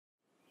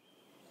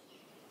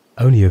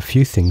Only a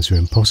few things are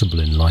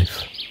impossible in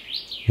life,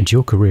 and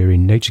your career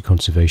in nature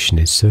conservation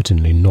is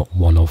certainly not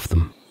one of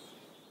them.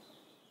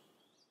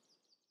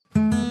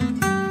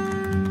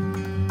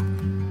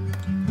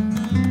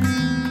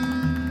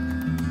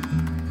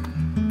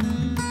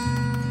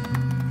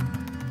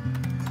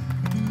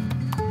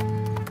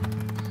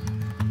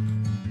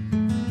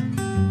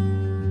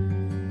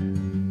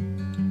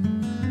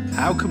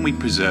 How can we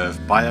preserve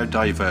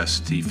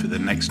biodiversity for the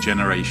next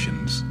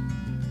generations?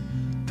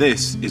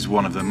 This is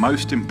one of the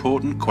most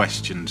important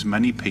questions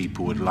many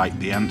people would like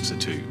the answer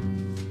to.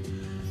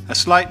 A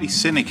slightly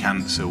cynic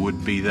answer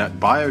would be that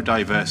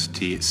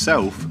biodiversity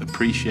itself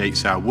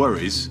appreciates our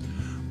worries,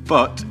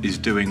 but is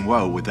doing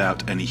well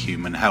without any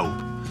human help,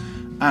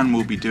 and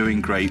will be doing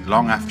great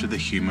long after the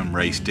human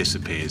race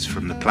disappears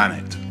from the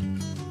planet.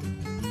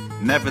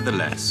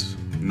 Nevertheless,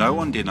 no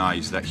one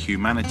denies that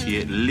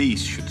humanity at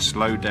least should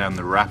slow down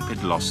the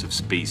rapid loss of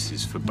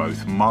species for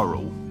both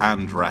moral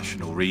and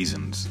rational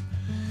reasons.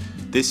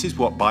 This is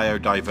what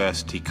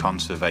biodiversity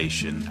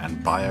conservation and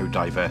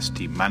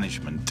biodiversity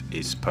management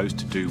is supposed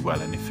to do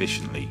well and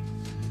efficiently.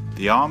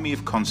 The army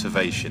of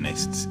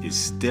conservationists is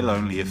still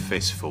only a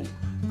fistful,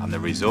 and the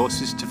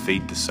resources to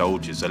feed the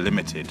soldiers are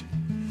limited.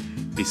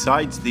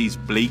 Besides these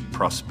bleak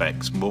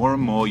prospects, more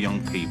and more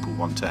young people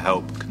want to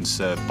help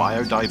conserve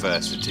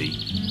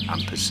biodiversity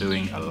and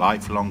pursuing a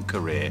lifelong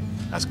career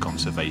as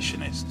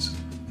conservationists.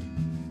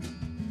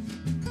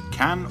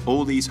 Can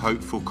all these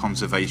hopeful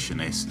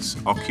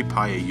conservationists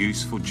occupy a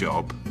useful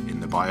job in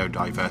the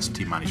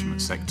biodiversity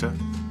management sector?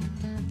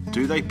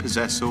 Do they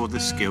possess all the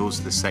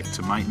skills the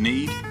sector might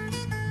need?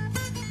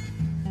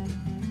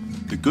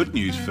 The good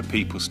news for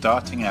people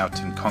starting out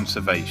in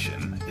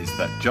conservation is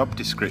that job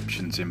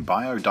descriptions in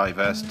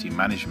biodiversity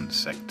management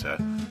sector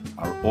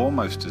are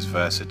almost as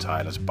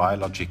versatile as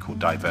biological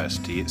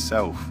diversity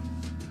itself.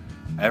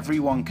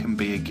 Everyone can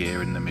be a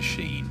gear in the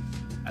machine,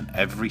 and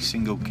every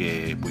single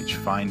gear which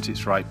finds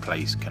its right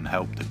place can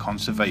help the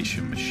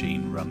conservation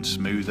machine run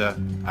smoother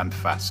and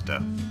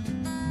faster.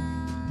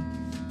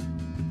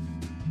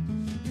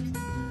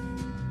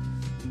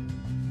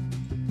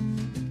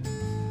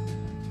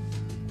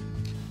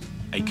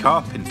 A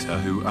carpenter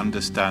who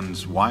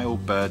understands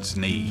wild birds'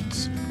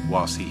 needs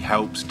whilst he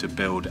helps to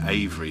build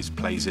aviaries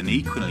plays an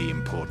equally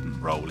important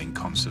role in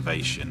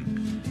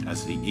conservation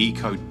as the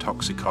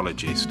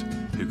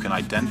ecotoxicologist who can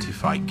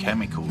identify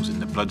chemicals in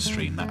the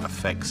bloodstream that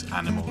affects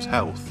animals'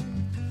 health.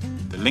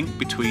 The link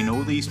between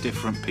all these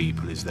different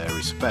people is their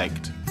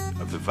respect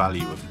of the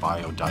value of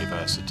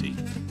biodiversity.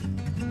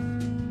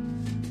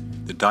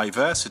 The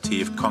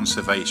diversity of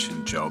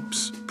conservation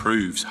jobs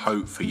proves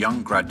hope for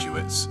young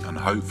graduates and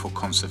hope for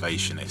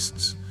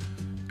conservationists.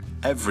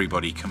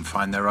 Everybody can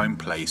find their own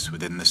place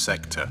within the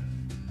sector.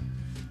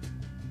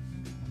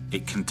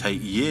 It can take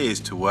years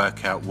to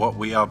work out what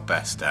we are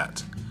best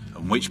at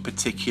and which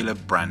particular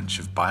branch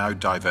of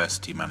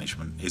biodiversity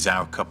management is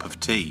our cup of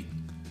tea,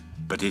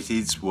 but it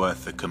is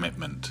worth the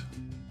commitment.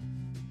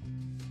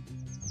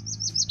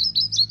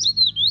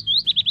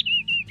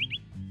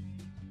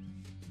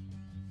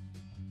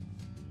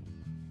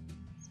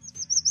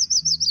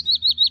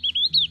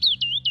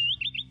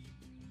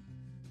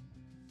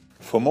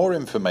 For more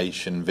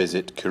information,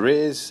 visit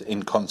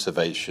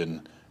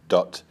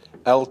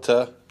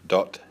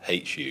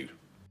careersinconservatio.elte.hu.